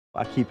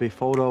I keep a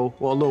photo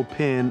or a little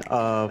pin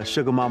of a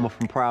sugar mama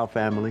from Powell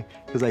family,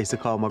 because I used to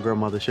call my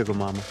grandmother Sugar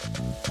Mama.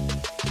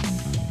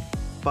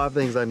 5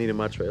 things I need in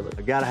my trailer.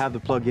 I gotta have the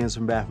plug-ins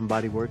from Bath &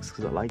 Body Works,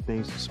 because I like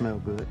things to smell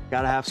good.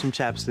 Gotta have some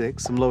chapstick,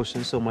 some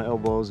lotion, so my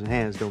elbows and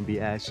hands don't be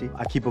ashy.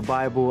 I keep a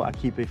Bible, I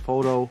keep a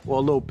photo or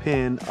a little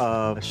pin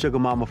of a sugar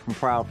mama from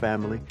Powell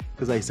family,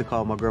 because I used to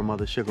call my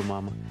grandmother Sugar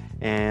Mama.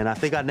 And I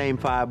think I named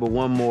 5, but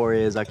one more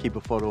is I keep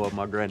a photo of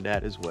my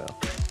granddad as well.